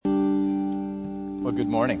Well, good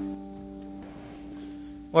morning.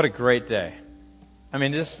 What a great day. I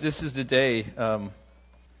mean, this is the day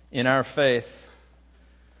in our faith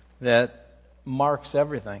that marks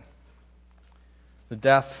everything. The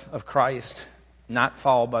death of Christ, not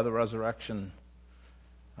followed by the resurrection.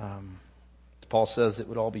 Paul says it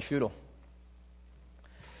would all be futile.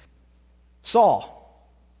 Saul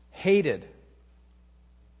hated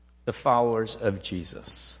the followers of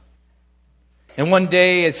Jesus. And one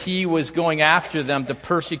day, as he was going after them to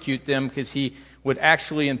persecute them, because he would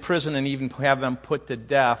actually imprison and even have them put to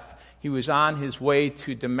death, he was on his way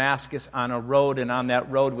to Damascus on a road, and on that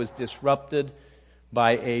road was disrupted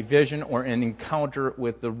by a vision or an encounter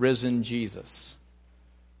with the risen Jesus.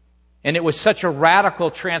 And it was such a radical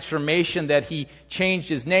transformation that he changed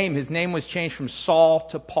his name. His name was changed from Saul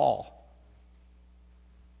to Paul.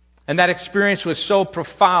 And that experience was so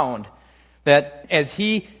profound that as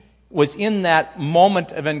he was in that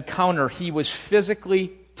moment of encounter, he was physically,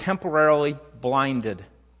 temporarily blinded,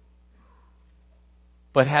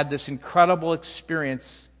 but had this incredible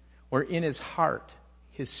experience where in his heart,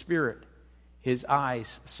 his spirit, his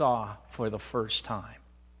eyes saw for the first time.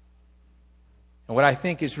 And what I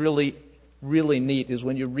think is really, really neat is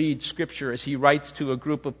when you read Scripture as he writes to a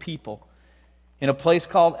group of people in a place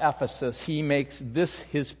called Ephesus, he makes this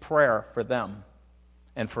his prayer for them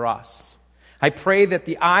and for us. I pray that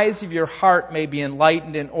the eyes of your heart may be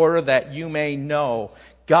enlightened in order that you may know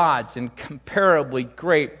God's incomparably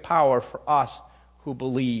great power for us who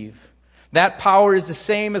believe. That power is the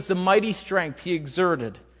same as the mighty strength he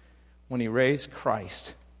exerted when he raised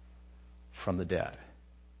Christ from the dead.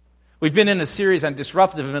 We've been in a series on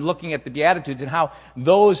Disruptive and been looking at the Beatitudes and how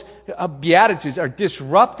those Beatitudes are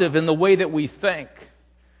disruptive in the way that we think,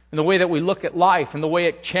 in the way that we look at life, in the way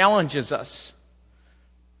it challenges us.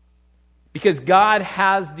 Because God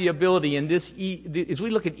has the ability in this, as we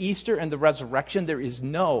look at Easter and the resurrection, there is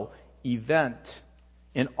no event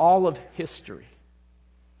in all of history.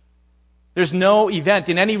 There's no event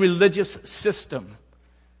in any religious system,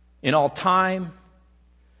 in all time,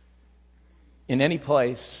 in any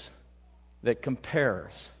place, that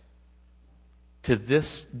compares to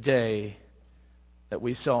this day that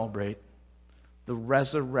we celebrate the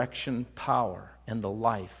resurrection power and the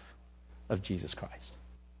life of Jesus Christ.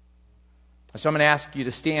 So I'm going to ask you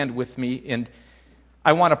to stand with me, and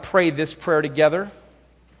I want to pray this prayer together.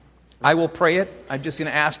 I will pray it. I'm just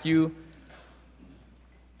going to ask you.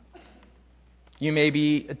 You may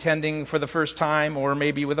be attending for the first time, or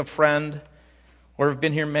maybe with a friend, or have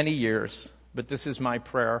been here many years, but this is my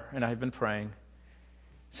prayer, and I've been praying.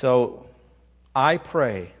 So I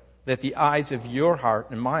pray that the eyes of your heart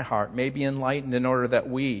and my heart may be enlightened in order that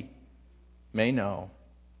we may know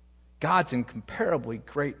God's incomparably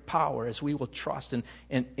great power as we will trust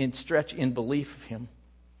and stretch in belief of Him.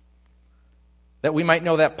 That we might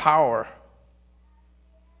know that power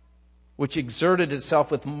which exerted itself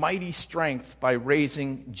with mighty strength by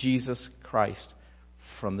raising Jesus Christ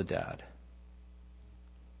from the dead.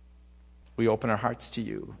 We open our hearts to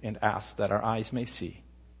you and ask that our eyes may see.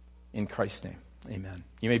 In Christ's name, amen.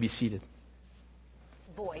 You may be seated.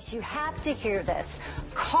 Voice. You have to hear this.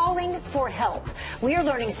 Calling for help. We are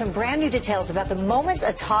learning some brand new details about the moments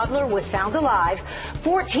a toddler was found alive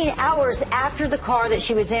 14 hours after the car that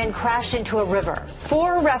she was in crashed into a river.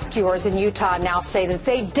 4 rescuers in Utah now say that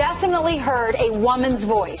they definitely heard a woman's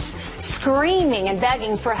voice screaming and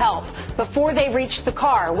begging for help before they reached the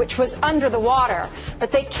car, which was under the water.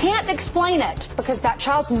 But they can't explain it because that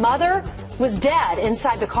child's mother was dead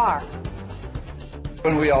inside the car.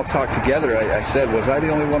 When we all talked together, I said, was I the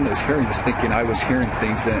only one that was hearing this, thinking I was hearing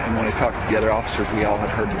things? And when we talked together, officers, we all had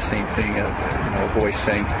heard the same thing, a voice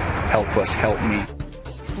saying, help us, help me.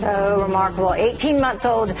 So remarkable.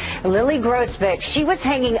 18-month-old Lily Grossbeck, she was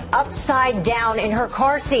hanging upside down in her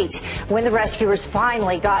car seat when the rescuers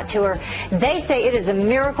finally got to her. They say it is a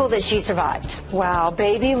miracle that she survived. Wow,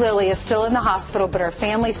 baby Lily is still in the hospital, but her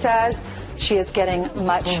family says she is getting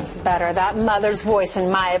much better. That mother's voice, in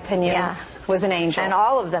my opinion, was an angel. And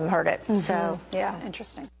all of them heard it. So, yeah,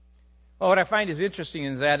 interesting. Well, what I find is interesting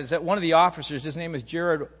is that one of the officers, his name is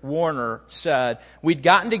Jared Warner, said, we'd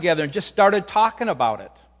gotten together and just started talking about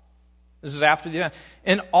it. This is after the event.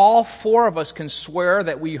 And all 4 of us can swear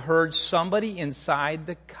that we heard somebody inside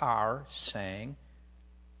the car saying,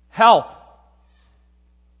 help.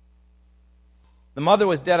 The mother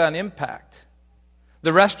was dead on impact.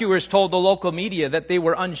 The rescuers told the local media that they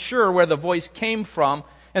were unsure where the voice came from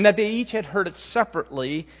and that they each had heard it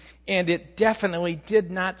separately, and it definitely did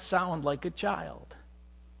not sound like a child.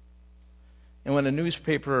 And when a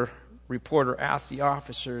newspaper reporter asked the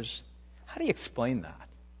officers, how do you explain that?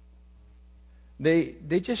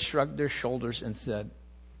 They just shrugged their shoulders and said,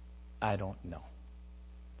 I don't know.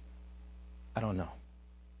 I don't know.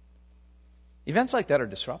 Events like that are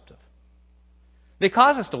disruptive. They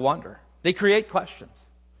cause us to wonder. They create questions.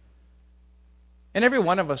 And every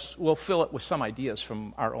one of us will fill it with some ideas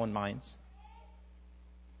from our own minds.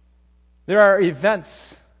 There are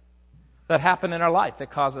events that happen in our life that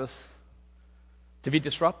cause us to be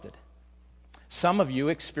disrupted. Some of you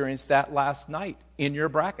experienced that last night in your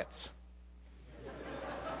brackets.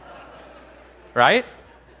 Right?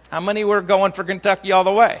 How many were going for Kentucky all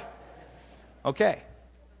the way? Okay.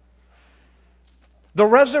 The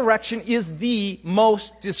resurrection is the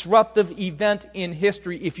most disruptive event in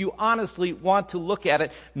history. If you honestly want to look at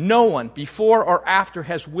it, no one before or after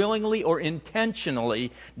has willingly or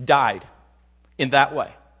intentionally died in that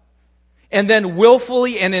way. And then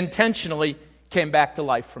willfully and intentionally came back to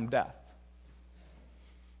life from death.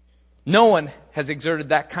 No one has exerted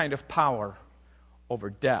that kind of power over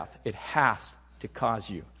death. It has to cause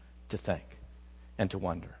you to think and to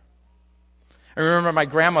wonder. I remember my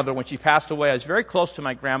grandmother, when she passed away, I was very close to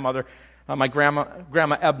my grandmother.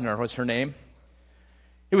 Grandma Ebner was her name.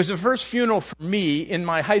 It was the first funeral for me in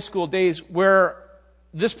my high school days where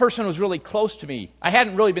this person was really close to me. I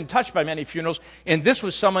hadn't really been touched by many funerals, and this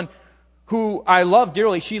was someone who I loved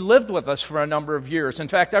dearly. She lived with us for a number of years. In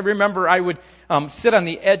fact, I remember I would sit on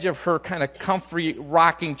the edge of her kind of comfy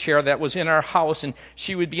rocking chair that was in our house, and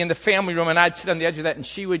she would be in the family room, and I'd sit on the edge of that, and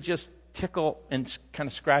she would just tickle and kind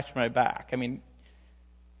of scratch my back. I mean,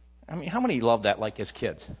 how many love that like as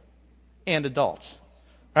kids and adults,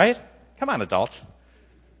 right? Come on, adults.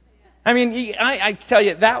 I mean, I tell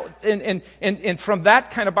you that, and from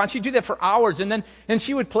that kind of bond, she'd do that for hours, and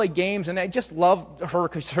she would play games, and I just loved her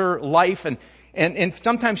because her life, and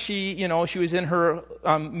sometimes she was in her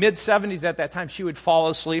mid-70s at that time. She would fall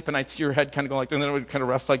asleep, and I'd see her head kind of go like this, and then it would kind of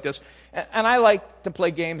rest like this. And I liked to play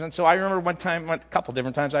games, and so I remember a couple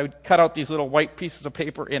different times, I would cut out these little white pieces of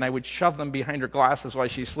paper, and I would shove them behind her glasses while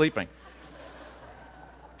she's sleeping.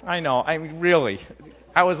 I know, I mean, really.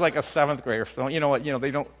 I was like a seventh grader, so you know what?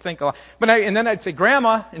 They don't think a lot. And then I'd say,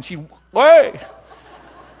 Grandma, and she'd, hey!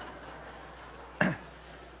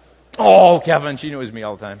 Oh, Kevin, she knew it was me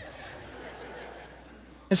all the time.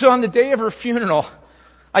 And so on the day of her funeral,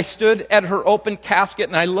 I stood at her open casket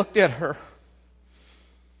and I looked at her.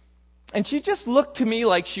 And she just looked to me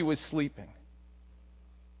like she was sleeping.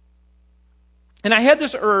 And I had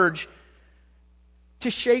this urge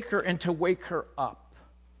to shake her and to wake her up.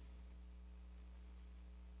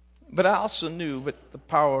 But I also knew that the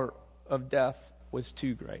power of death was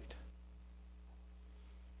too great.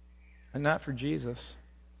 And not for Jesus.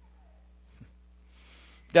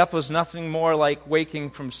 Death was nothing more like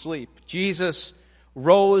waking from sleep. Jesus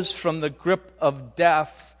rose from the grip of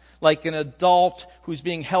death like an adult who's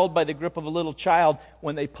being held by the grip of a little child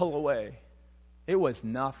when they pull away. It was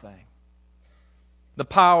nothing. The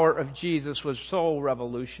power of Jesus was so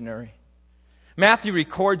revolutionary. Matthew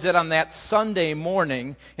records that on that Sunday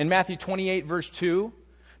morning, in Matthew 28, verse 2,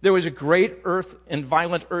 there was a great and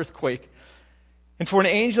violent earthquake. And for an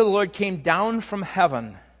angel of the Lord came down from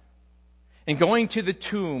heaven, and going to the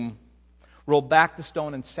tomb, rolled back the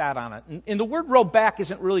stone and sat on it. And the word roll back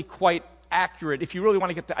isn't really quite accurate if you really want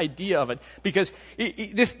to get the idea of it, because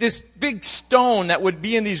this big stone that would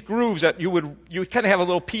be in these grooves that you would kind of have a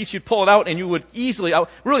little piece, you'd pull it out, and you would easily,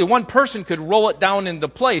 really one person could roll it down into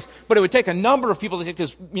place, but it would take a number of people to take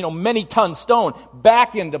this many ton stone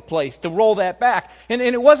back into place to roll that back. And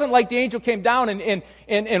it wasn't like the angel came down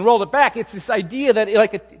and rolled it back. It's this idea that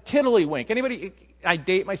like a tiddlywink. Anybody, I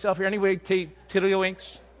date myself here, anybody take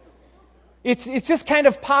tiddlywinks? It's this kind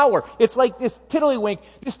of power. It's like this tiddlywink.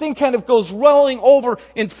 This thing kind of goes rolling over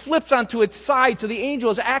and flips onto its side, so the angel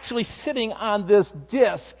is actually sitting on this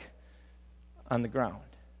disc on the ground.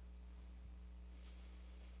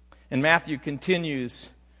 And Matthew continues,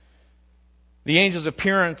 the angel's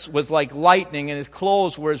appearance was like lightning, and his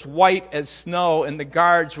clothes were as white as snow, and the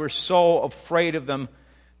guards were so afraid of them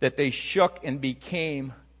that they shook and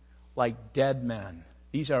became like dead men.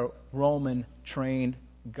 These are Roman trained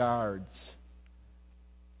guards.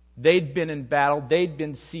 They'd been in battle, they'd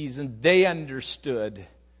been seasoned, they understood,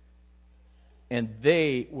 and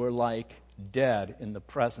they were like dead in the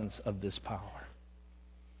presence of this power.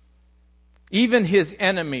 Even his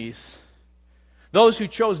enemies, those who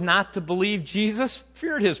chose not to believe Jesus,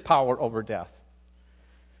 feared his power over death.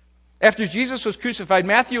 After Jesus was crucified,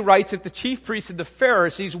 Matthew writes that the chief priests and the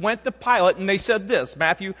Pharisees went to Pilate and they said this,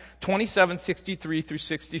 Matthew 27:63 through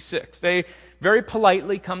 66. They very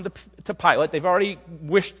politely come to Pilate. They've already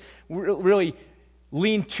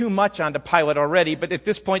lean too much onto Pilate already, but at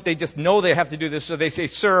this point they just know they have to do this. So they say,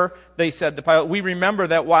 "Sir," they said to Pilate, "we remember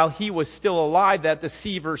that while he was still alive, that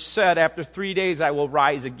deceiver said, 'After 3 days I will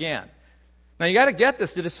rise again.'" Now you got to get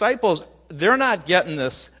this. The disciples, they're not getting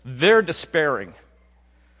this. They're despairing.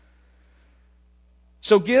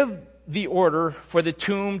 So give the order for the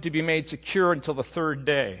tomb to be made secure until the 3rd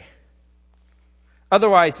day.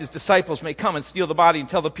 Otherwise, his disciples may come and steal the body and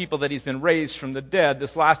tell the people that he's been raised from the dead.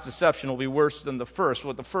 This last deception will be worse than the first.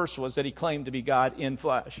 What the first was that he claimed to be God in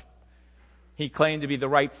flesh. He claimed to be the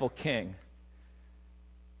rightful king.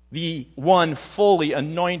 The one fully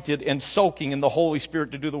anointed and soaking in the Holy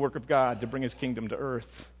Spirit to do the work of God, to bring his kingdom to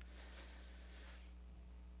earth.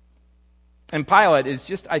 And Pilate is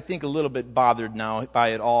just, I think, a little bit bothered now by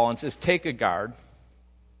it all and says, "Take a guard.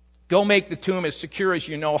 Go make the tomb as secure as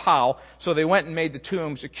you know how." So they went and made the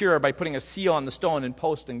tomb secure by putting a seal on the stone and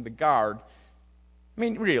posting the guard. I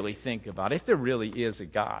mean, really think about it. If there really is a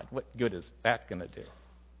God, what good is that going to do?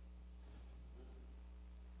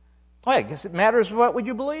 Well, I guess it matters what would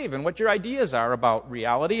you believe and what your ideas are about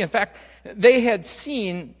reality. In fact, they had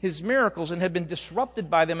seen his miracles and had been disrupted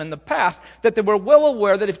by them in the past, that they were well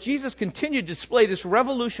aware that if Jesus continued to display this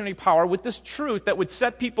revolutionary power with this truth that would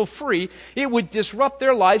set people free, it would disrupt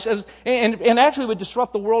their lives and actually would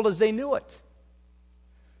disrupt the world as they knew it.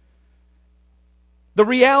 The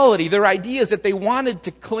reality, their ideas that they wanted to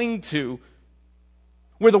cling to,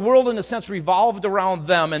 where the world, in a sense, revolved around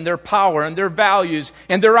them and their power and their values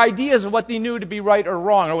and their ideas of what they knew to be right or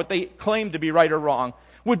wrong, or what they claimed to be right or wrong,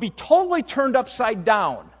 would be totally turned upside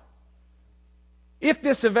down if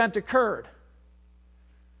this event occurred.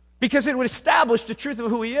 Because it would establish the truth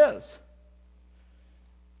of who he is.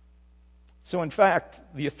 So in fact,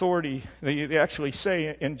 the authority, they actually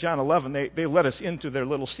say in John 11, they let us into their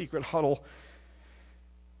little secret huddle.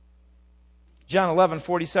 John 11,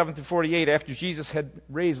 47 through 48, after Jesus had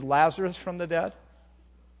raised Lazarus from the dead.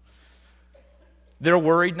 They're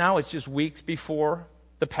worried now. It's just weeks before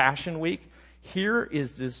the Passion Week. Here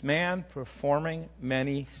is this man performing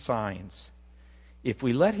many signs. If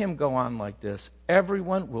we let him go on like this,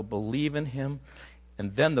 everyone will believe in him,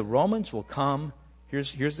 and then the Romans will come,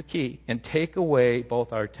 here's the key, and take away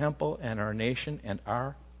both our temple and our nation and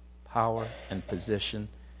our power and position,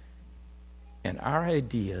 and our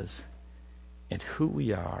ideas and who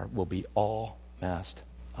we are will be all messed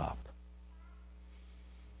up.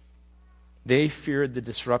 They feared the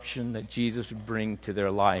disruption that Jesus would bring to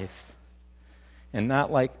their life, and not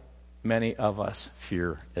like many of us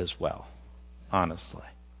fear as well, honestly.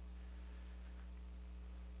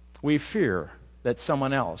 We fear that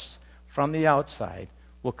someone else from the outside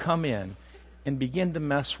will come in and begin to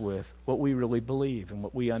mess with what we really believe and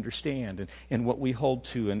what we understand and what we hold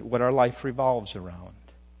to and what our life revolves around.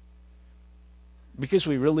 Because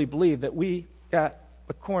we really believe that we got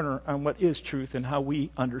a corner on what is truth and how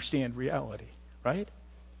we understand reality, right?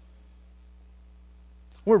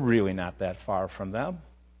 We're really not that far from them.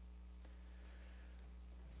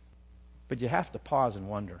 But you have to pause and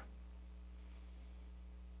wonder.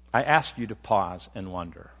 I ask you to pause and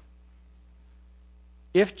wonder.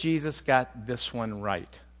 If Jesus got this one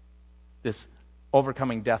right, this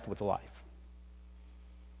overcoming death with life,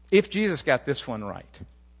 if Jesus got this one right,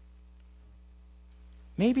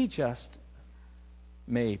 maybe, just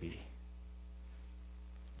maybe,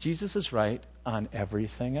 Jesus is right on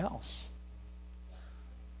everything else.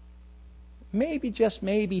 Maybe, just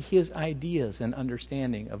maybe, his ideas and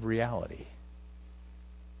understanding of reality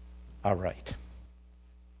are right.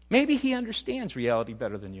 Maybe he understands reality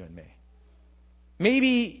better than you and me.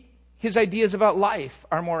 Maybe his ideas about life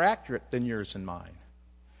are more accurate than yours and mine.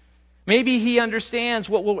 Maybe he understands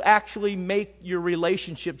what will actually make your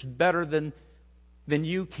relationships better than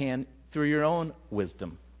you can through your own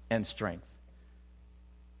wisdom and strength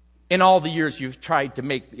in all the years you've tried to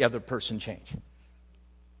make the other person change.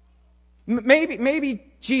 Maybe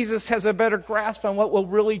Jesus has a better grasp on what will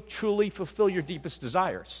really, truly fulfill your deepest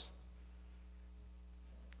desires.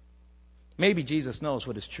 Maybe Jesus knows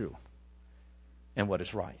what is true and what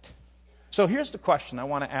is right. So here's the question I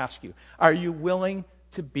want to ask you. Are you willing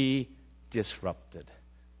to be disrupted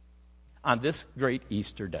on this great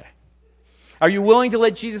Easter day? Are you willing to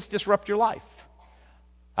let Jesus disrupt your life?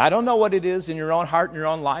 I don't know what it is in your own heart and your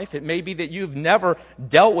own life. It may be that you've never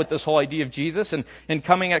dealt with this whole idea of Jesus, and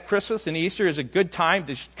coming at Christmas and Easter is a good time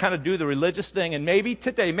to kind of do the religious thing, and maybe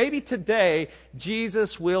today,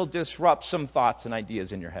 Jesus will disrupt some thoughts and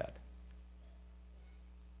ideas in your head.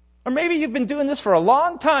 Or maybe you've been doing this for a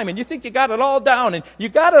long time, and you think you got it all down, and you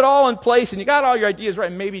got it all in place, and you got all your ideas right,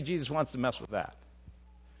 and maybe Jesus wants to mess with that.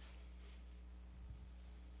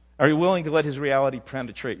 Are you willing to let his reality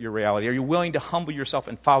penetrate your reality? Are you willing to humble yourself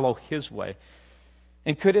and follow his way?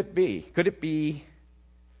 And could it be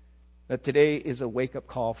that today is a wake-up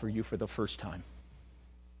call for you for the first time?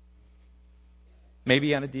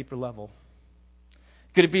 Maybe on a deeper level.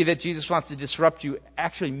 Could it be that Jesus wants to disrupt you,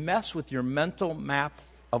 actually mess with your mental map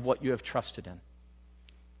of what you have trusted in?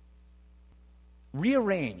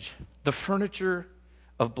 Rearrange the furniture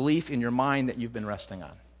of belief in your mind that you've been resting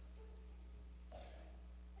on.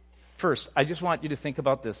 First, I just want you to think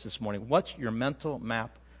about this morning. What's your mental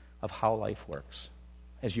map of how life works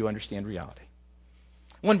as you understand reality?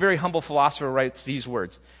 One very humble philosopher writes these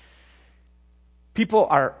words: people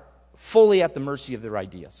are fully at the mercy of their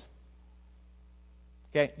ideas.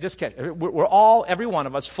 Okay, just catch it. Every one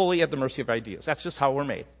of us, fully at the mercy of ideas. That's just how we're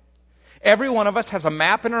made. Every one of us has a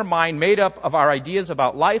map in our mind made up of our ideas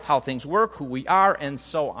about life, how things work, who we are, and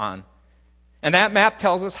so on. And that map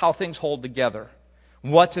tells us how things hold together,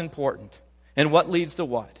 what's important, and what leads to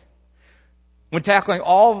what. When tackling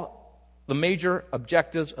all the major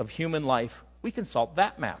objectives of human life, we consult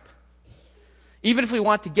that map. Even if we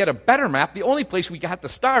want to get a better map, the only place we got to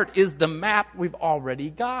start is the map we've already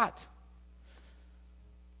got.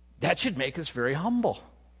 That should make us very humble,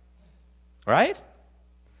 right?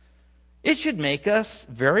 It should make us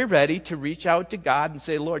very ready to reach out to God and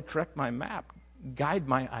say, Lord, correct my map, guide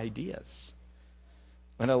my ideas.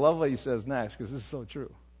 And I love what he says next, because this is so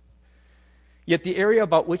true. Yet the area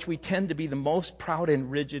about which we tend to be the most proud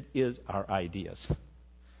and rigid is our ideas.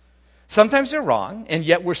 Sometimes they're wrong, and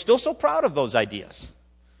yet we're still so proud of those ideas.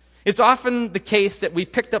 It's often the case that we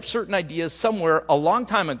picked up certain ideas somewhere a long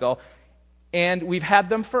time ago, and we've had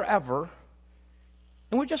them forever,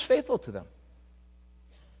 and we're just faithful to them.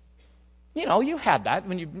 You know, you've had that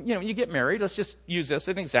when you get married. Let's just use this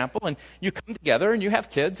as an example. And you come together and you have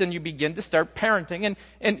kids and you begin to start parenting.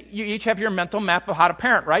 And you each have your mental map of how to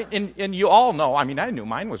parent, right? And you all know, I knew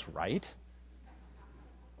mine was right.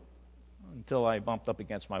 Until I bumped up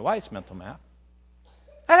against my wife's mental map.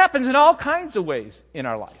 That happens in all kinds of ways in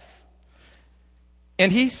our life.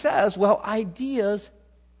 And he says, well, ideas,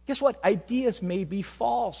 guess what? Ideas may be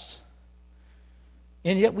false.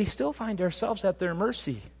 And yet we still find ourselves at their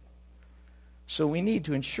mercy. So we need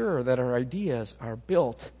to ensure that our ideas are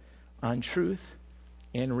built on truth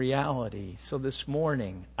and reality. So this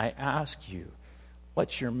morning, I ask you,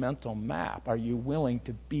 what's your mental map? Are you willing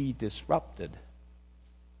to be disrupted?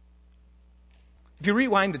 If you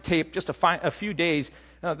rewind the tape just a few days,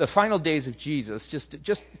 the final days of Jesus,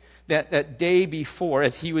 just that day before,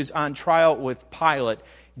 as he was on trial with Pilate,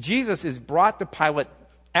 Jesus is brought to Pilate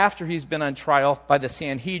after he's been on trial by the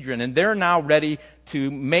Sanhedrin, and they're now ready to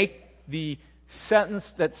make the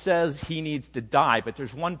sentence that says he needs to die. But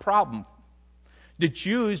there's one problem. The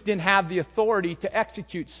Jews didn't have the authority to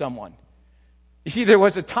execute someone. You see, there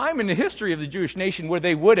was a time in the history of the Jewish nation where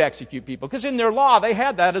they would execute people, because in their law they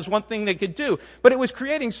had that as one thing they could do. But it was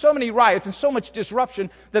creating so many riots and so much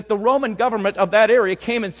disruption that the Roman government of that area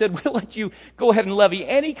came and said, we'll let you go ahead and levy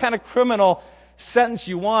any kind of criminal sentence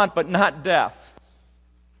you want, but not death.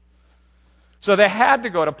 So they had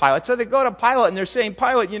to go to Pilate. So they go to Pilate and they're saying,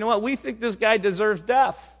 Pilate, you know what? We think this guy deserves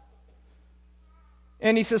death.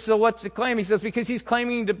 And he says, so what's the claim? He says, because he's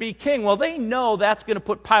claiming to be king. Well, they know that's going to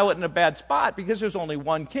put Pilate in a bad spot because there's only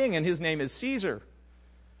one king and his name is Caesar.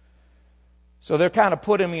 So they're kind of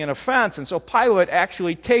putting him in a fence. And so Pilate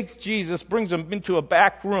actually takes Jesus, brings him into a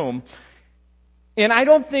back room. And I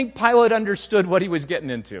don't think Pilate understood what he was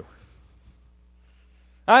getting into.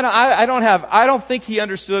 I don't think he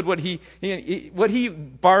understood what he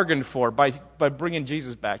bargained for by bringing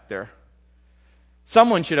Jesus back there.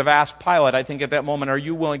 Someone should have asked Pilate, I think at that moment, are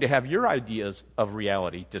you willing to have your ideas of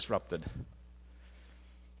reality disrupted?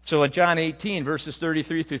 So in John 18, verses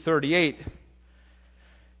 33 through 38,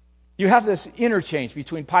 you have this interchange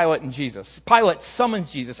between Pilate and Jesus. Pilate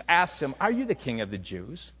summons Jesus, asks him, are you the king of the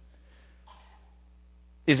Jews?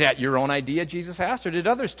 Is that your own idea, Jesus asked, or did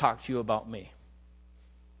others talk to you about me?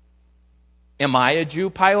 Am I a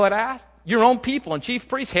Jew? Pilate asked. Your own people and chief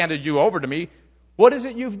priests handed you over to me. What is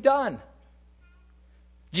it you've done?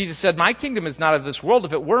 Jesus said, my kingdom is not of this world.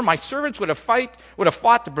 If it were, my servants would have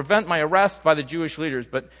fought to prevent my arrest by the Jewish leaders.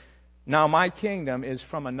 But now my kingdom is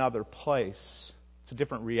from another place. It's a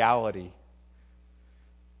different reality.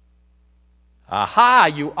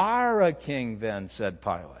 Aha, you are a king then, said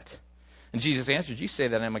Pilate. And Jesus answered, you say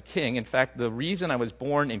that I'm a king. In fact, the reason I was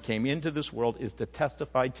born and came into this world is to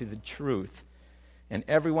testify to the truth. And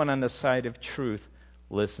everyone on the side of truth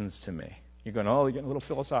listens to me. You're going, oh, you're getting a little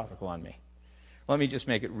philosophical on me. Let me just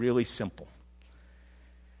make it really simple.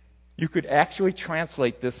 You could actually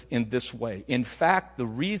translate this in this way. In fact, the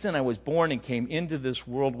reason I was born and came into this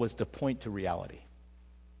world was to point to reality.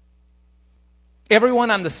 Everyone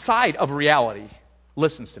on the side of reality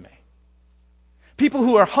listens to me. People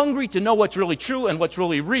who are hungry to know what's really true and what's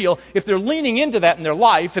really real, if they're leaning into that in their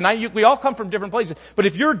life, and we all come from different places, but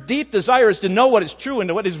if your deep desire is to know what is true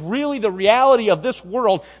and what is really the reality of this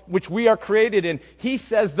world which we are created in, he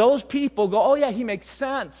says those people go, oh yeah, he makes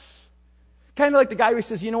sense. Kind of like the guy who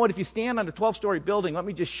says, you know what, if you stand on a 12-story building, let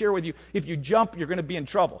me just share with you, if you jump, you're going to be in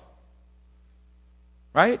trouble.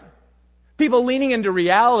 Right? People leaning into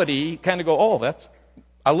reality kind of go, oh,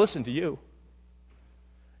 I'll listen to you.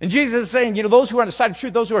 And Jesus is saying, those who are on the side of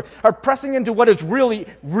truth, those who are pressing into what is really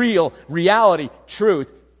real, reality,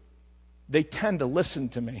 truth, they tend to listen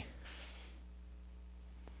to me.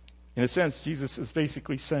 In a sense, Jesus is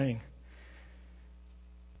basically saying,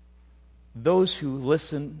 those who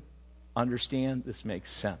listen understand this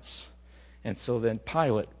makes sense. And so then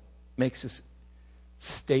Pilate makes this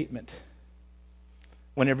statement.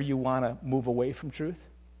 Whenever you want to move away from truth,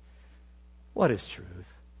 what is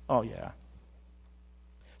truth? Oh, yeah.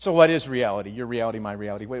 So what is reality? Your reality, my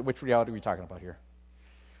reality. Which reality are we talking about here?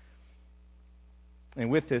 And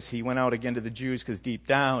with this, he went out again to the Jews because deep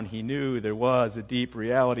down he knew there was a deep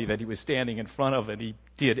reality that he was standing in front of, and he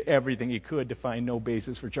did everything he could to find no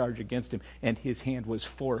basis for charge against him, and his hand was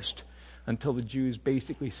forced until the Jews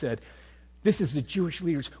basically said, this is the Jewish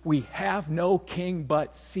leaders. We have no king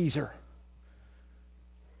but Caesar.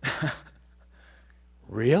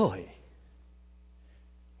 Really?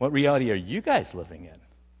 What reality are you guys living in?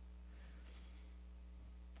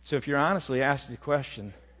 So if you're honestly asked the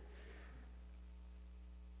question,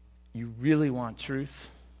 you really want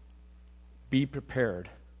truth, be prepared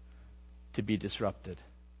to be disrupted.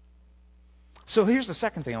 So here's the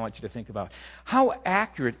second thing I want you to think about. How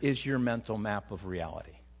accurate is your mental map of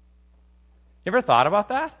reality? You ever thought about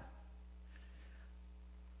that?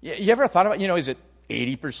 You ever thought about, is it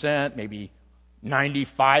 80%, maybe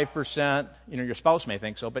 95%? Your spouse may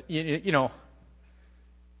think so, but,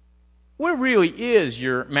 where really is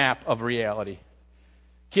your map of reality?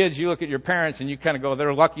 Kids, you look at your parents and you kind of go,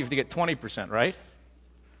 they're lucky if they get 20%, right?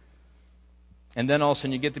 And then all of a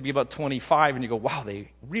sudden you get to be about 25 and you go, wow,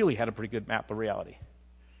 they really had a pretty good map of reality.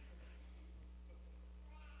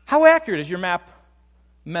 How accurate is your map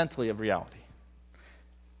mentally of reality?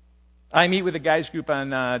 I meet with a guys group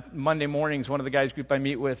on Monday mornings, one of the guys group I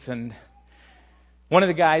meet with, and one of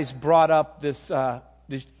the guys brought up this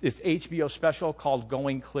HBO special called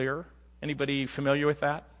Going Clear. Anybody familiar with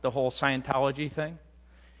that? The whole Scientology thing?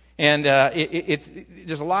 And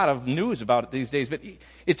there's a lot of news about it these days, but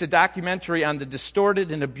it's a documentary on the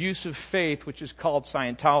distorted and abusive faith, which is called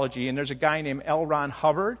Scientology. And there's a guy named L. Ron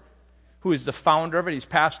Hubbard, who is the founder of it. He's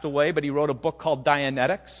passed away, but he wrote a book called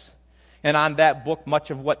Dianetics. And on that book,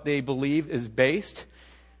 much of what they believe is based.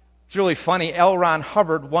 It's really funny. L. Ron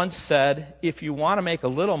Hubbard once said, if you want to make a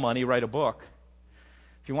little money, write a book.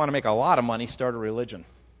 If you want to make a lot of money, start a religion.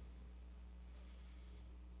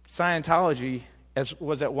 Scientology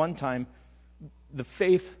was at one time the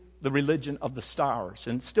faith, the religion of the stars,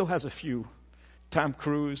 and still has a few. Tom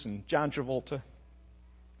Cruise and John Travolta,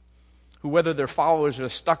 who whether their followers are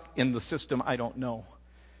stuck in the system, I don't know.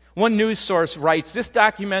 One news source writes, this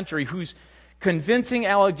documentary, whose convincing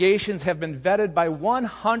allegations have been vetted by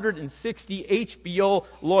 160 HBO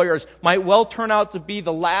lawyers, might well turn out to be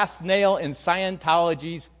the last nail in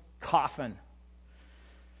Scientology's coffin.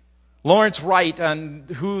 Lawrence Wright, on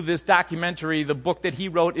who this documentary, the book that he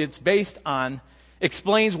wrote, it's based on,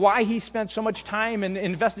 explains why he spent so much time and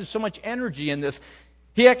invested so much energy in this.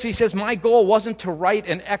 He actually says, my goal wasn't to write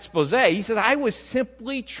an expose. He says, I was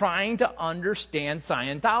simply trying to understand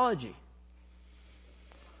Scientology.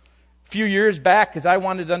 A few years back, because I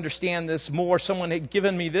wanted to understand this more, someone had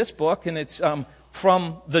given me this book, and it's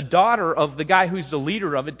from the daughter of the guy who's the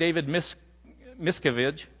leader of it, David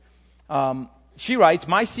Miscavige. She writes,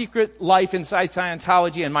 my secret life inside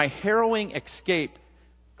Scientology and my harrowing escape,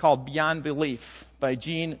 called Beyond Belief, by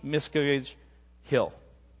Jean Miscavige Hill.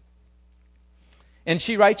 And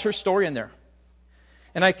she writes her story in there.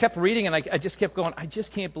 And I kept reading, and I just kept going, I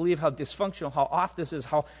just can't believe how dysfunctional, how off this is,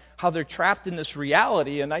 how they're trapped in this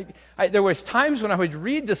reality. And there was times when I would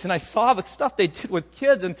read this, and I saw the stuff they did with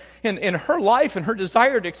kids, and in her life and her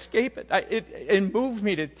desire to escape it. It moved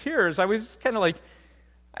me to tears. I was kind of like,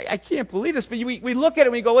 I can't believe this, but we look at it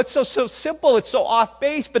and we go, it's so simple, it's so off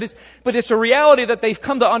base, but it's a reality that they've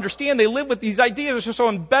come to understand. They live with these ideas, they're so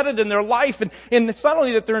embedded in their life, and it's not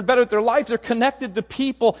only that they're embedded with their life, they're connected to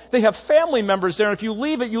people, they have family members there, and if you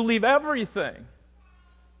leave it, you leave everything.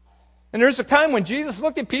 And there's a time when Jesus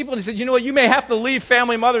looked at people and he said, you know what, you may have to leave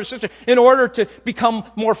family, mother, sister, in order to become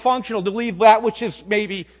more functional, to leave that which is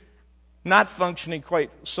maybe not functioning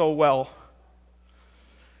quite so well.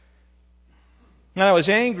 And I was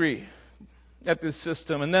angry at this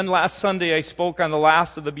system. And then last Sunday I spoke on the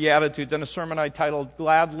last of the Beatitudes in a sermon I titled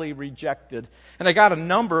Gladly Rejected. And I got a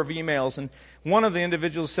number of emails, and one of the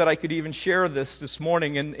individuals said I could even share this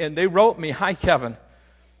morning. And they wrote me, "Hi, Kevin."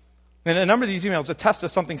 And a number of these emails attest to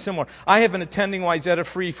something similar. I have been attending Wyzetta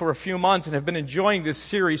Free for a few months and have been enjoying this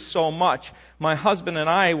series so much. My husband and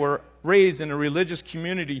I were raised in a religious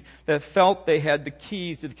community that felt they had the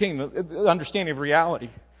keys to the kingdom, the understanding of reality.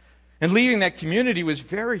 And leaving that community was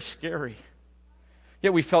very scary.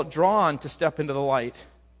 Yet we felt drawn to step into the light.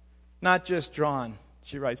 Not just drawn,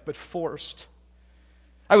 she writes, but forced.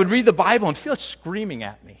 I would read the Bible and feel it screaming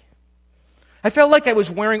at me. I felt like I was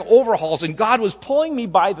wearing overalls and God was pulling me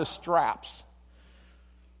by the straps.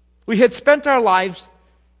 We had spent our lives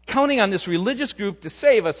counting on this religious group to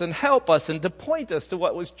save us and help us and to point us to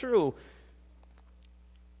what was true.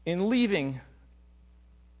 In leaving,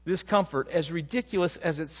 this comfort, as ridiculous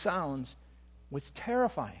as it sounds, was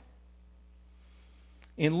terrifying.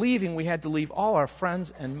 In leaving, we had to leave all our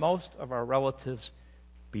friends and most of our relatives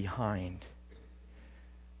behind.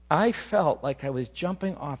 I felt like I was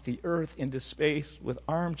jumping off the earth into space with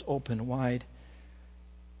arms open wide,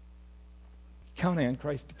 counting on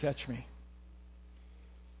Christ to catch me.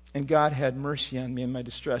 And God had mercy on me in my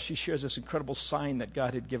distress. She shares this incredible sign that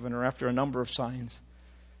God had given her after a number of signs.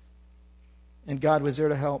 And God was there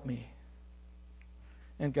to help me.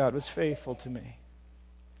 And God was faithful to me.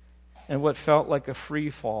 And what felt like a free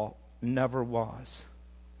fall never was.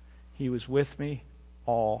 He was with me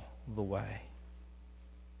all the way.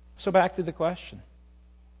 So back to the question.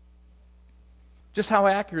 Just how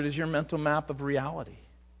accurate is your mental map of reality?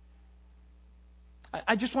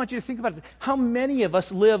 I just want you to think about it. How many of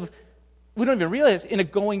us live, we don't even realize, in a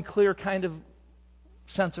going clear kind of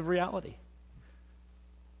sense of reality?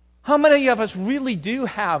 How many of us really do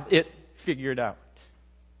have it figured out?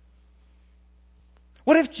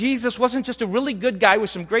 What if Jesus wasn't just a really good guy with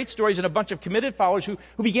some great stories and a bunch of committed followers who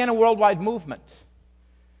began a worldwide movement?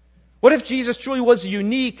 What if Jesus truly was a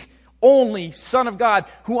unique, only Son of God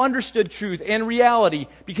who understood truth and reality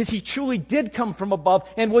because he truly did come from above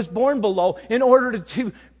and was born below in order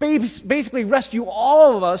to basically rescue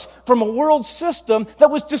all of us from a world system that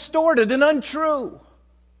was distorted and untrue,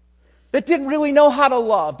 that didn't really know how to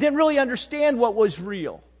love, didn't really understand what was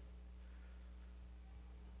real?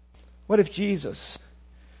 What if Jesus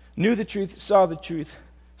knew the truth, saw the truth,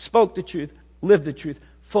 spoke the truth, lived the truth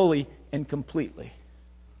fully and completely?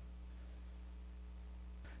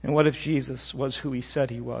 And what if Jesus was who he said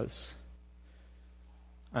he was?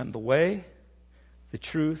 I'm the way, the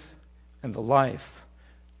truth, and the life.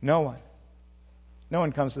 No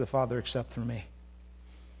one comes to the Father except through me.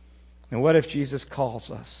 And what if Jesus calls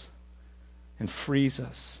us and frees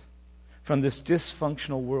us from this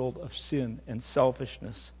dysfunctional world of sin and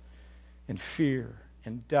selfishness and fear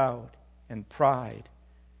and doubt and pride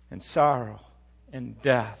and sorrow and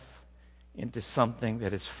death into something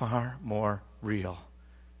that is far more real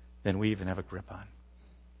than we even have a grip on?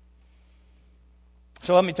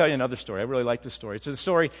 So let me tell you another story. I really like this story. It's a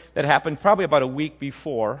story that happened probably about a week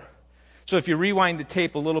before. So if you rewind the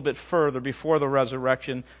tape a little bit further, before the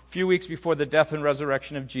resurrection, a few weeks before the death and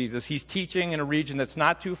resurrection of Jesus, he's teaching in a region that's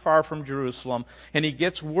not too far from Jerusalem, and he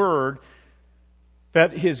gets word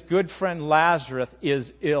that his good friend Lazarus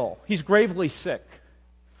is ill. He's gravely sick.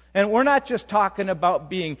 And we're not just talking about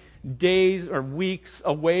being days or weeks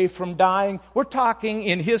away from dying. We're talking,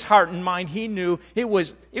 in his heart and mind, he knew it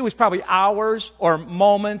was probably hours or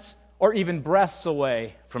moments or even breaths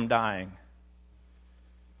away from dying.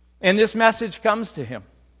 And this message comes to him.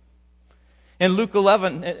 And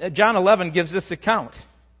John 11 gives this account.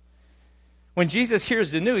 When Jesus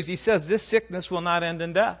hears the news, he says, this sickness will not end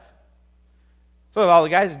in death. So all the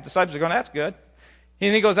disciples are going, that's good.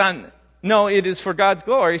 And he goes on, no, it is for God's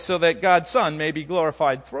glory, so that God's Son may be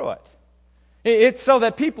glorified through it. It's so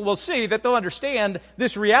that people will see, that they'll understand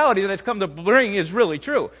this reality that I've come to bring is really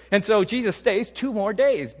true. And so Jesus stays 2 more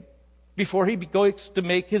days before he goes to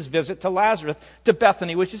make his visit to Lazarus, to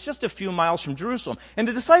Bethany, which is just a few miles from Jerusalem. And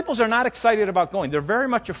the disciples are not excited about going. They're very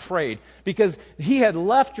much afraid because he had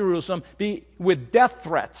left Jerusalem with death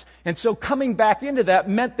threats. And so coming back into that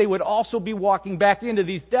meant they would also be walking back into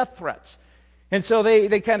these death threats. And so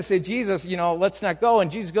they kind of say, Jesus, let's not go. And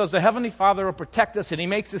Jesus goes, the Heavenly Father will protect us. And he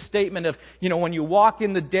makes a statement of, when you walk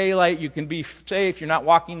in the daylight, you can be safe. You're not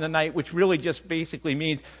walking the night, which really just basically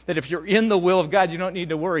means that if you're in the will of God, you don't need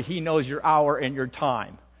to worry. He knows your hour and your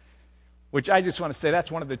time. which I just want to say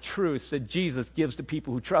that's one of the truths that Jesus gives to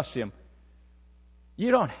people who trust him. You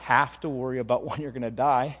don't have to worry about when you're going to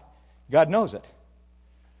die. God knows it.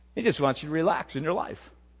 He just wants you to relax in your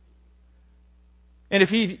life. And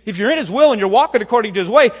if you're in his will and you're walking according to his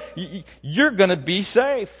way, you're going to be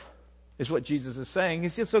safe, is what Jesus is saying. He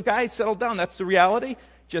says, so guys, settle down. That's the reality.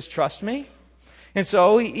 Just trust me. And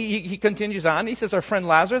so he continues on. He says, our friend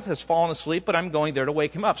Lazarus has fallen asleep, but I'm going there to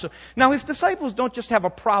wake him up. So now his disciples don't just have a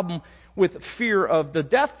problem with fear of the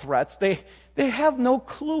death threats. They have no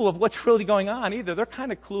clue of what's really going on either. They're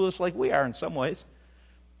kind of clueless like we are in some ways.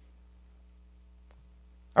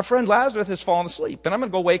 Our friend Lazarus has fallen asleep, and I'm going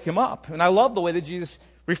to go wake him up. And I love the way that Jesus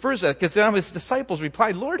refers to that, because then his disciples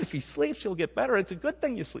replied, Lord, if he sleeps, he'll get better. It's a good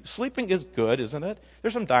thing you sleep. Sleeping is good, isn't it?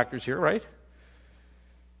 There's some doctors here, right?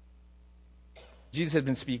 Jesus had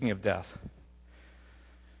been speaking of death.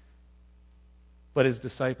 But his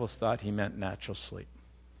disciples thought he meant natural sleep.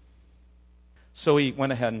 So he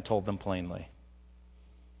went ahead and told them plainly,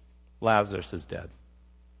 Lazarus is dead.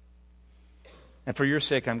 And for your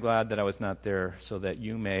sake, I'm glad that I was not there, so that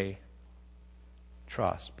you may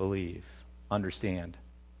trust, believe, understand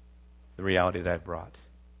the reality that I've brought.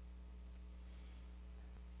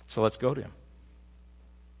 So let's go to him.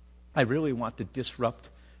 I really want to disrupt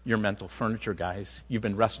your mental furniture, guys. You've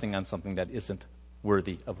been resting on something that isn't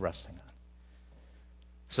worthy of resting on.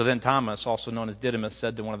 So then Thomas, also known as Didymus,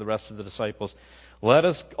 said to one of the rest of the disciples, let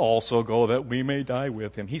us also go that we may die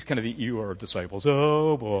with him. He's kind of the Eeyore of disciples.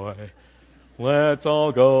 Oh boy, let's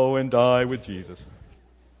all go and die with Jesus.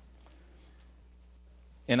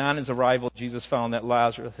 And on his arrival, Jesus found that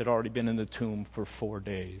Lazarus had already been in the tomb for 4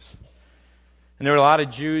 days. And there were a lot of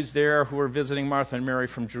Jews there who were visiting Martha and Mary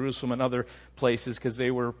from Jerusalem and other places because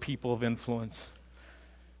they were people of influence.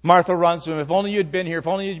 Martha runs to him, if only you'd been here,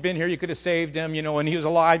 you could have saved him. You know, when he was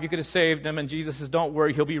alive, you could have saved him. And Jesus says, don't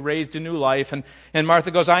worry, he'll be raised to new life. And Martha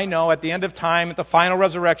goes, I know, at the end of time, at the final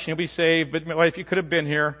resurrection, he'll be saved, but if you could have been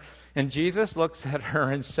here. And Jesus looks at her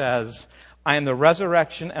and says, I am the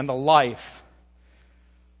resurrection and the life.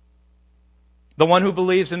 The one who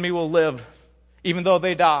believes in me will live, even though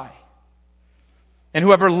they die. And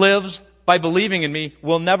whoever lives by believing in me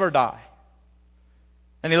will never die.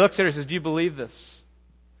 And he looks at her and says, do you believe this?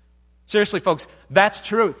 Seriously, folks, that's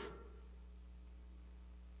truth.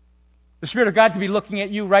 The Spirit of God could be looking at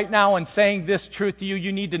you right now and saying this truth to you.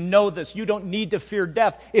 You need to know this. You don't need to fear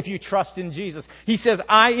death if you trust in Jesus. He says,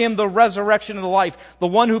 I am the resurrection and the life. The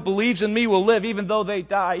one who believes in me will live even though they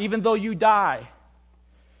die, even though you die.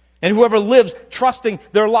 And whoever lives trusting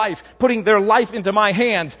their life, putting their life into my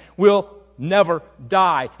hands, will never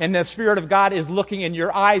die. And the Spirit of God is looking in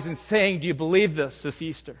your eyes and saying, do you believe this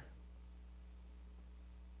Easter?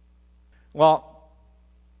 Well,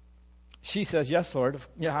 she says, yes, Lord.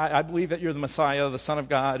 Yeah, I believe that you're the Messiah, the Son of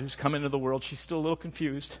God, who's come into the world. She's still a little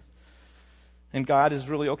confused. And God is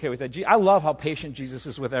really okay with that. I love how patient Jesus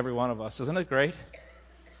is with every one of us. Isn't it great?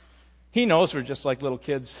 He knows we're just like little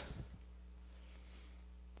kids.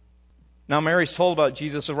 Now Mary's told about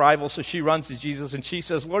Jesus' arrival, so she runs to Jesus and she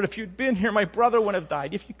says, Lord, if you'd been here, my brother wouldn't have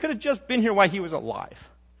died. If you could have just been here while he was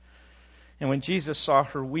alive. And when Jesus saw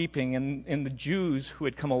her weeping, and the Jews who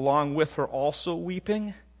had come along with her also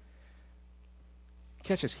weeping,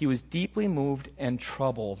 catch this, he was deeply moved and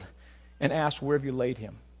troubled and asked, where have you laid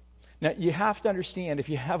him? Now, you have to understand, if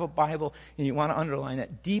you have a Bible and you want to underline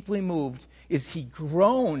that, deeply moved is he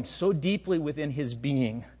groaned so deeply within his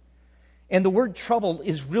being. And the word troubled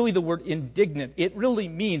is really the word indignant. It really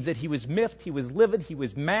means that he was miffed, he was livid, he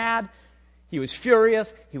was mad, he was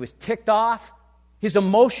furious, he was ticked off. His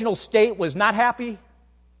emotional state was not happy.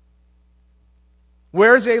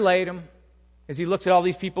 Where's they laid him? As he looks at all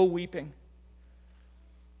these people weeping.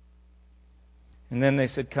 And then they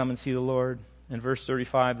said, come and see the Lord. In verse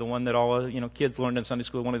 35, the one that all kids learned in Sunday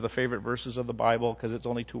school, one of the favorite verses of the Bible, because it's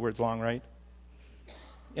only 2 words long, right?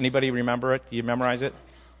 Anybody remember it? Do you memorize it?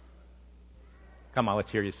 Come on,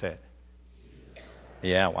 let's hear you say it.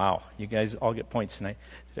 Yeah, wow. You guys all get points tonight.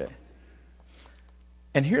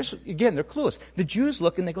 And here's, again, they're clueless. The Jews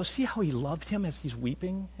look and they go, see how he loved him as he's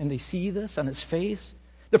weeping? And they see this on his face.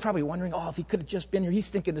 They're probably wondering, if he could have just been here. He's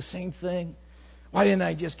thinking the same thing. Why didn't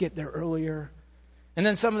I just get there earlier? And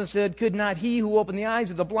then some of them said, could not he who opened the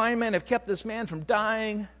eyes of the blind man have kept this man from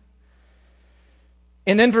dying?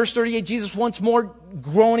 And then verse 38, Jesus once more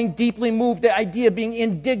groaning, deeply moved, the idea of being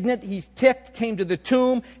indignant. He's ticked, came to the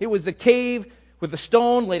tomb. It was a cave with a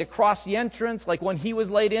stone laid across the entrance, like when he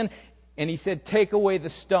was laid in. And he said, take away the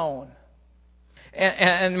stone.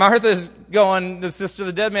 And Martha's going, the sister of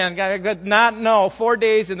the dead man, no, 4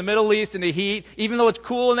 days in the Middle East in the heat, even though it's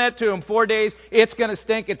cool in that tomb, 4 days, it's going to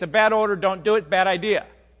stink, it's a bad odor, don't do it, bad idea.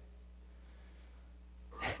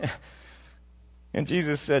 And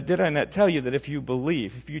Jesus said, did I not tell you that if you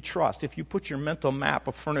believe, if you trust, if you put your mental map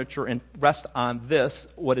of furniture and rest on this,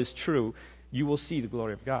 what is true, you will see the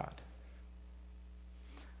glory of God.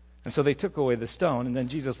 And so they took away the stone, and then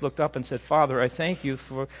Jesus looked up and said, Father, I thank you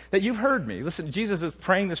for that you've heard me. Listen, Jesus is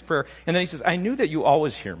praying this prayer, and then he says, I knew that you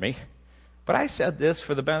always hear me, but I said this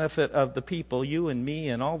for the benefit of the people, you and me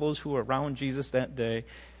and all those who were around Jesus that day,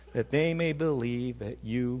 that they may believe that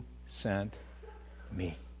you sent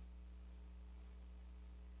me.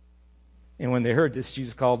 And when they heard this,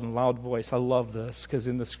 Jesus called in a loud voice. I love this, because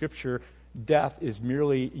in the Scripture, death is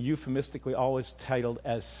merely euphemistically always titled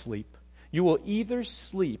as sleep. You will either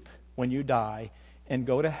sleep when you die and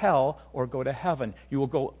go to hell or go to heaven. You will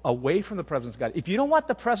go away from the presence of God. If you don't want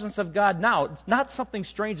the presence of God now, it's not something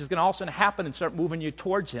strange is going to all of a sudden happen and start moving you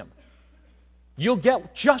towards Him. You'll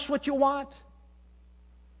get just what you want.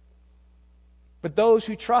 But those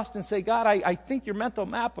who trust and say, God, I think your mental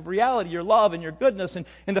map of reality, your love and your goodness, and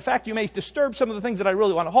the fact you may disturb some of the things that I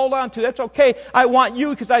really want to hold on to, that's okay. I want you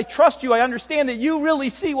because I trust you. I understand that you really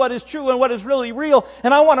see what is true and what is really real,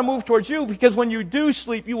 and I want to move towards you because when you do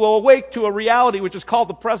sleep, you will awake to a reality which is called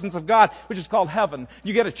the presence of God, which is called heaven.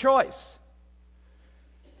 You get a choice.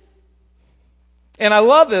 And I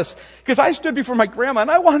love this because I stood before my grandma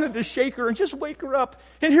and I wanted to shake her and just wake her up.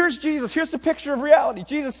 And here's Jesus. Here's the picture of reality.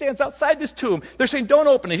 Jesus stands outside this tomb. They're saying, don't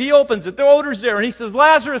open it. He opens it. The odor's there. And he says,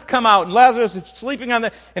 Lazarus, come out. And Lazarus is sleeping on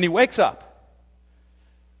the... And he wakes up.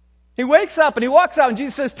 He wakes up and he walks out and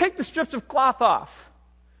Jesus says, take the strips of cloth off.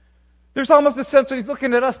 There's almost a sense that he's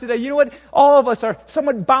looking at us today. You know what? All of us are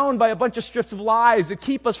somewhat bound by a bunch of strips of lies that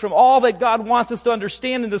keep us from all that God wants us to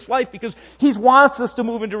understand in this life because He wants us to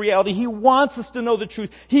move into reality. He wants us to know the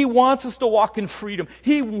truth. He wants us to walk in freedom.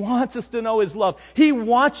 He wants us to know His love. He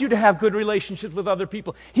wants you to have good relationships with other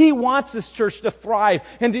people. He wants this church to thrive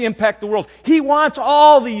and to impact the world. He wants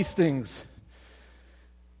all these things.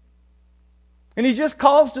 And He just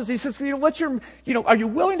calls us. He says, are you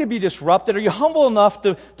willing to be disrupted? Are you humble enough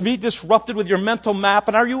to be disrupted with your mental map?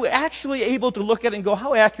 And are you actually able to look at it and go,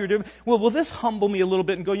 how accurate is it? Well, will this humble me a little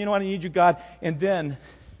bit and go, you know what, I need you, God. And then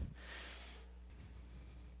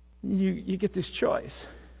you get this choice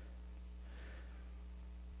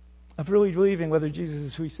of really believing whether Jesus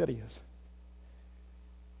is who He said He is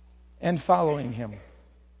and following Him.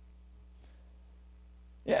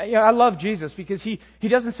 Yeah, I love Jesus because he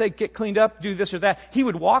doesn't say get cleaned up, do this or that. He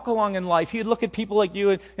would walk along in life. He would look at people like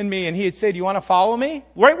you and me and He would say, do you want to follow me?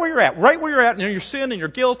 Right where you're at, in your sin and your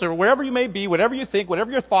guilt or wherever you may be, whatever you think,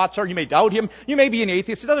 whatever your thoughts are. You may doubt Him. You may be an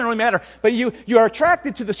atheist. It doesn't really matter. But you are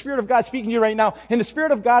attracted to the Spirit of God speaking to you right now. And the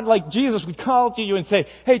Spirit of God, like Jesus, would call to you and say,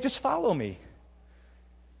 hey, just follow me.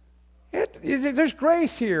 There's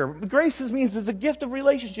grace here. Grace means it's a gift of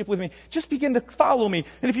relationship with me. Just begin to follow me.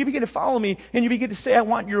 And if you begin to follow me and you begin to say, I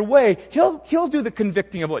want your way, He'll do the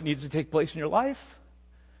convicting of what needs to take place in your life.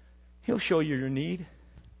 He'll show you your need.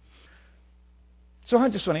 So I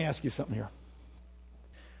just want to ask you something here.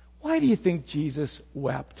 Why do you think Jesus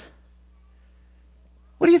wept?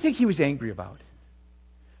 What do you think He was angry about?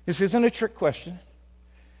 This isn't a trick question.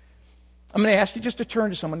 I'm going to ask you just to turn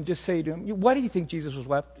to someone and just say to him, why do you think Jesus was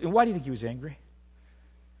wept? And why do you think He was angry?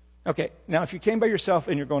 Okay, now if you came by yourself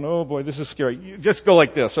and you're going, oh boy, this is scary, you just go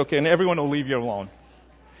like this, okay, and everyone will leave you alone.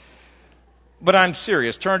 But I'm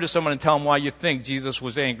serious. Turn to someone and tell them why you think Jesus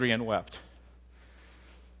was angry and wept.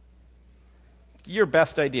 Your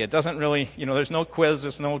best idea. It doesn't really, there's no quiz,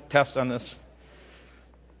 there's no test on this.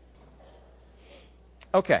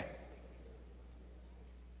 Okay.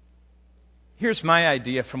 Here's my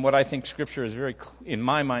idea from what I think Scripture is in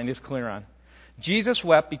my mind, is clear on. Jesus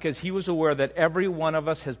wept because He was aware that every one of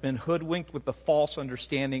us has been hoodwinked with the false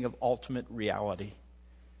understanding of ultimate reality.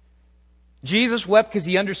 Jesus wept because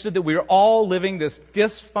He understood that we are all living this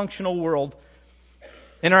dysfunctional world,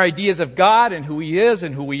 and our ideas of God and who He is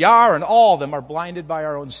and who we are and all of them are blinded by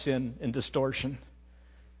our own sin and distortion.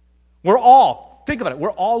 Think about it,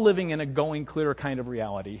 we're all living in a going clear kind of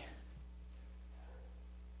reality.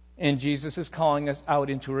 And Jesus is calling us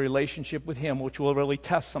out into a relationship with Him, which will really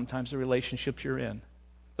test sometimes the relationships you're in.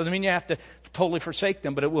 Doesn't mean you have to totally forsake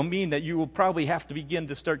them, but it will mean that you will probably have to begin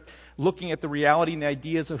to start looking at the reality and the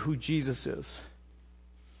ideas of who Jesus is.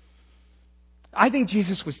 I think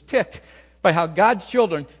Jesus was ticked by how God's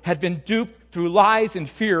children had been duped through lies and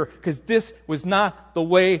fear because this was not the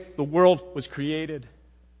way the world was created.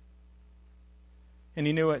 And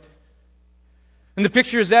He knew it. And the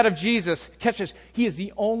picture is that of Jesus. Catch this. He is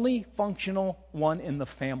the only functional one in the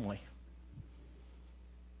family.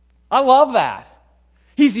 I love that.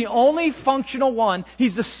 He's the only functional one.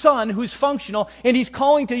 He's the Son who's functional, and He's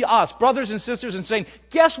calling to us, brothers and sisters, and saying,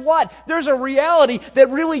 guess what? There's a reality that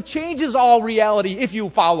really changes all reality if you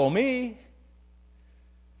follow me.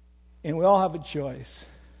 And we all have a choice.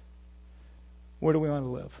 Where do we want to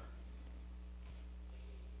live?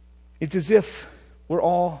 It's as if we're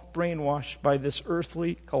all brainwashed by this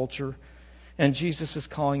earthly culture, and Jesus is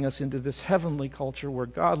calling us into this heavenly culture where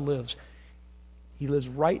God lives. He lives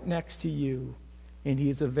right next to you, and He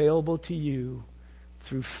is available to you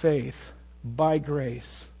through faith, by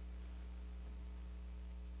grace,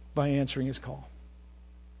 by answering His call.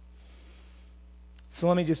 So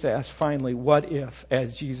let me just ask finally, what if,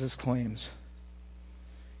 as Jesus claims,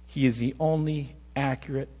 He is the only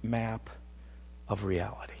accurate map of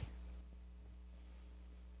reality?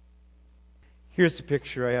 Here's the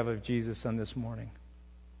picture I have of Jesus on this morning.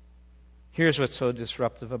 Here's what's so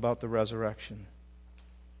disruptive about the resurrection.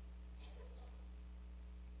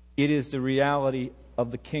 It is the reality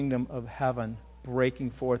of the kingdom of heaven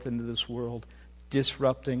breaking forth into this world,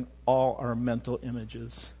 disrupting all our mental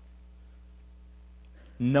images.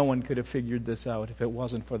 No one could have figured this out if it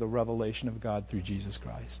wasn't for the revelation of God through Jesus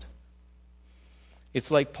Christ.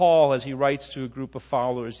 It's like Paul, as he writes to a group of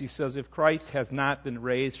followers, he says, if Christ has not been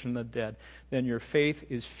raised from the dead, then your faith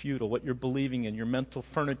is futile. What you're believing in, your mental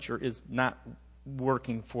furniture is not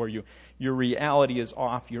working for you. Your reality is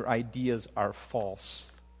off. Your ideas are false.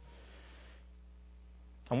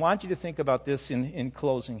 I want you to think about this in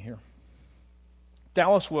closing here.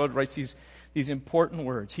 Dallas Willard writes these important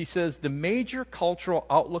words. He says, the major cultural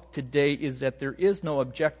outlook today is that there is no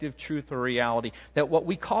objective truth or reality, that what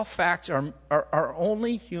we call facts are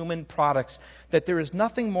only human products, that there is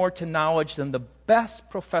nothing more to knowledge than the best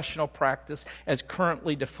professional practice as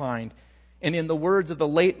currently defined. And in the words of the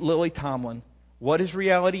late Lily Tomlin, what is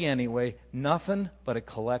reality anyway? Nothing but a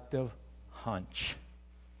collective hunch.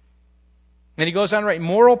 And he goes on to write,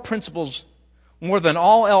 moral principles more than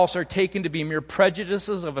all else are taken to be mere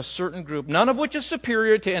prejudices of a certain group, none of which is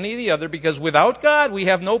superior to any of the other, because without God we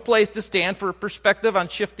have no place to stand for a perspective on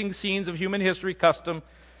shifting scenes of human history, custom,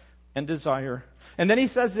 and desire. And then he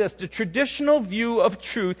says this, the traditional view of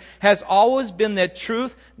truth has always been that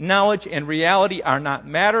truth, knowledge, and reality are not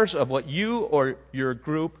matters of what you or your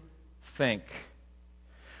group think.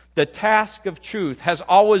 The task of truth has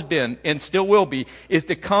always been, and still will be, is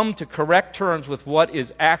to come to correct terms with what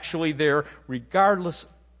is actually there, regardless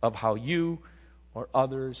of how you or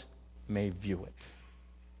others may view it.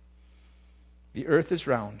 The earth is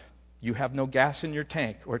round. You have no gas in your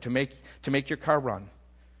tank or to make your car run,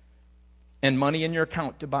 and money in your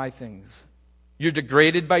account to buy things. You're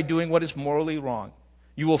degraded by doing what is morally wrong.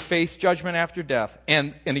 You will face judgment after death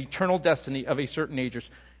and an eternal destiny of a certain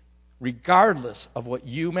age, regardless of what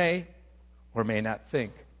you may or may not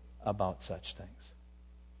think about such things.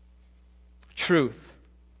 Truth.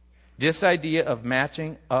 This idea of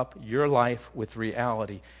matching up your life with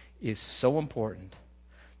reality is so important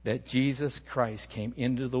that Jesus Christ came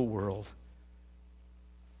into the world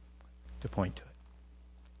to point to it.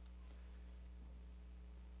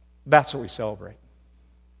 That's what we celebrate.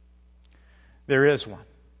 There is one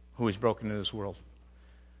who is broken into this world,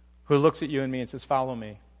 who looks at you and me and says, follow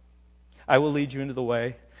me. I will lead you into the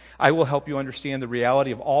way. I will help you understand the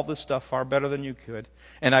reality of all this stuff far better than you could.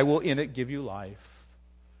 And I will in it give you life.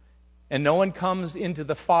 And no one comes into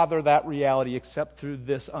the Father that reality except through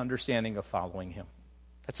this understanding of following Him.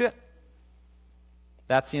 That's it.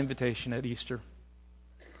 That's the invitation at Easter.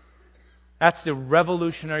 That's the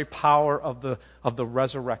revolutionary power of the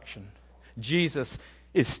resurrection. Jesus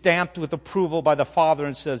is stamped with approval by the Father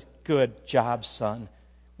and says, good job, son.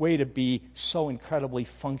 Way to be so incredibly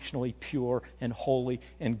functionally pure and holy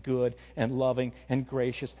and good and loving and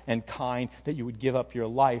gracious and kind that you would give up your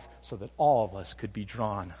life so that all of us could be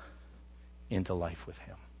drawn into life with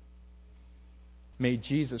Him. May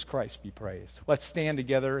Jesus Christ be praised. Let's stand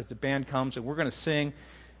together as the band comes, and we're going to sing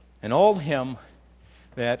an old hymn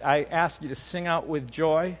that I ask you to sing out with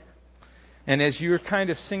joy. And as you're kind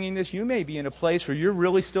of singing this, you may be in a place where you're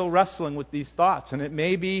really still wrestling with these thoughts, and it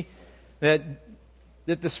may be that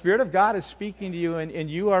the Spirit of God is speaking to you,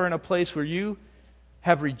 and you are in a place where you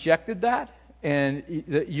have rejected that, and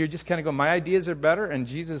you're just kind of going, my ideas are better, and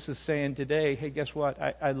Jesus is saying today, hey, guess what?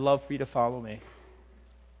 I'd love for you to follow me.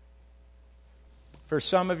 For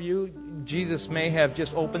some of you, Jesus may have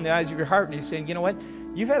just opened the eyes of your heart, and He's saying, you know what?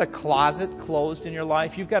 You've had a closet closed in your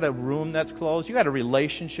life. You've got a room that's closed. You've got a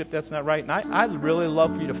relationship that's not right, and I'd really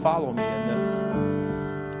love for you to follow me in this.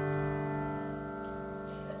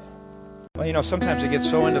 Well, sometimes I get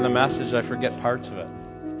so into the message I forget parts of it.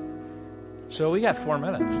 So we got 4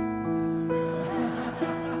 minutes.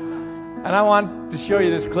 And I want to show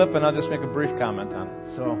you this clip, and I'll just make a brief comment on it.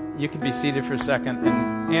 So you can be seated for a second.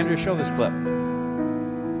 And Andrew, show this clip.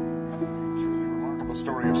 A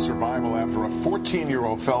story of survival after a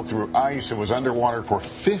 14-year-old fell through ice and was underwater for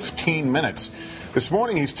 15 minutes. This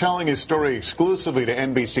morning, he's telling his story exclusively to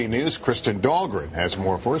NBC News. Kristen Dahlgren has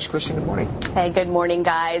more for us. Kristen, good morning. Hey, good morning,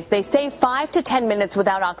 guys. They say 5 to 10 minutes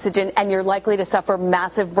without oxygen, and you're likely to suffer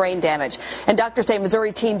massive brain damage. And doctors say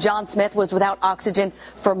Missouri teen John Smith was without oxygen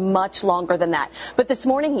for much longer than that. But this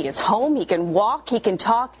morning, he is home, he can walk, he can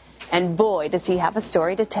talk, and boy, does he have a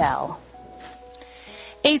story to tell.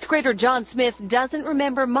 8th grader John Smith doesn't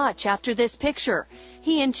remember much after this picture.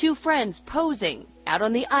 He and 2 friends posing out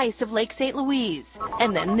on the ice of Lake St. Louise.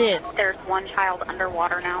 And then this. There's one child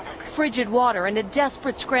underwater now. Frigid water and a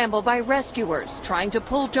desperate scramble by rescuers trying to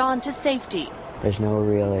pull John to safety. There's no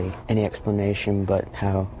really any explanation but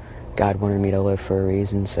how God wanted me to live for a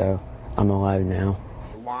reason, so I'm alive now.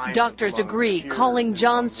 Doctors agree, calling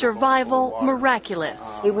John's survival miraculous.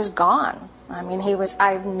 He was gone. I mean,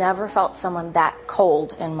 I've never felt someone that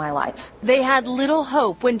cold in my life. They had little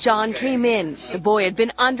hope when John came in. The boy had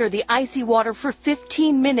been under the icy water for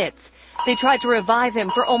 15 minutes. They tried to revive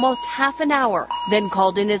him for almost half an hour, then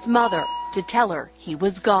called in his mother to tell her he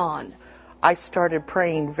was gone. I started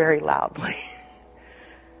praying very loudly.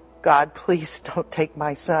 God, please don't take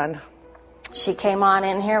my son. She came on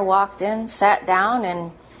in here, walked in, sat down,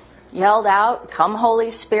 and yelled out, "Come,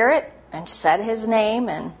 Holy Spirit," and said his name,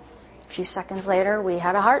 and a few seconds later, we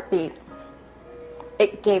had a heartbeat.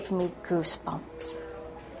 It gave me goosebumps.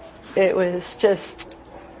 It was just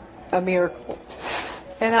a miracle.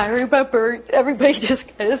 And I remember everybody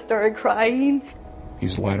just kind of started crying.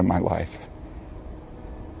 He's the light of my life.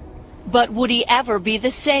 But would he ever be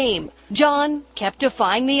the same? John kept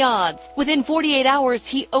defying the odds. Within 48 hours,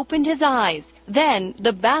 he opened his eyes. Then,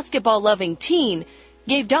 the basketball-loving teen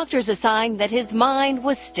gave doctors a sign that his mind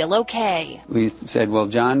was still okay. We said, well,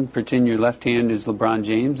 John, pretend your left hand is LeBron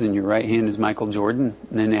James and your right hand is Michael Jordan.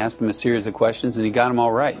 And then asked him a series of questions, and he got them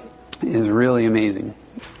all right. It was really amazing.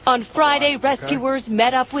 On Friday, rescuers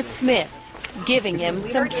met up with Smith, giving him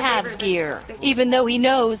some Cavs gear, even though he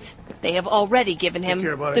knows they have already given him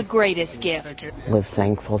the greatest gift. Live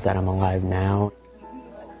thankful that I'm alive now.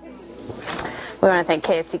 We want to thank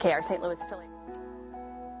KSTK, our St. Louis affiliate.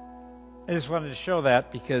 I just wanted to show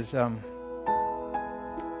that because I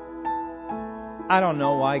don't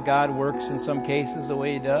know why God works in some cases the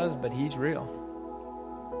way he does, but he's real.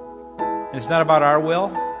 And it's not about our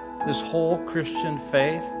will. This whole Christian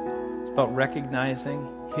faith is about recognizing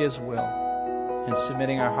his will and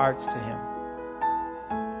submitting our hearts to him.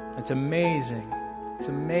 It's amazing. It's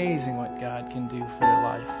amazing what God can do for your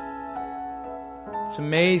life. It's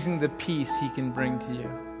amazing the peace he can bring to you.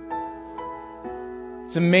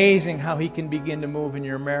 It's amazing how he can begin to move in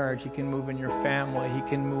your marriage. He can move in your family. He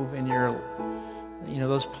can move in your,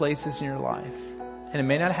 those places in your life. And it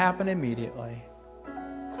may not happen immediately,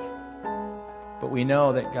 but we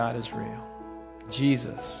know that God is real.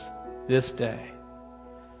 Jesus, this day,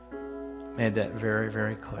 made that very,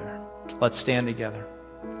 very clear. Let's stand together.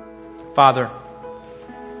 Father,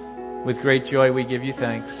 with great joy we give you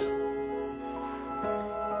thanks.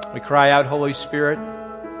 We cry out, Holy Spirit,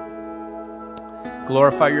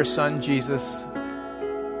 glorify your Son, Jesus,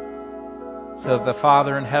 so that the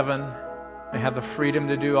Father in heaven may have the freedom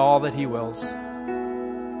to do all that he wills,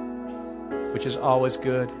 which is always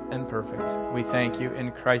good and perfect. We thank you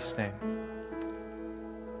in Christ's name.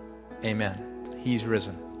 Amen. He's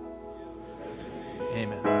risen.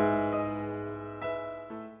 Amen.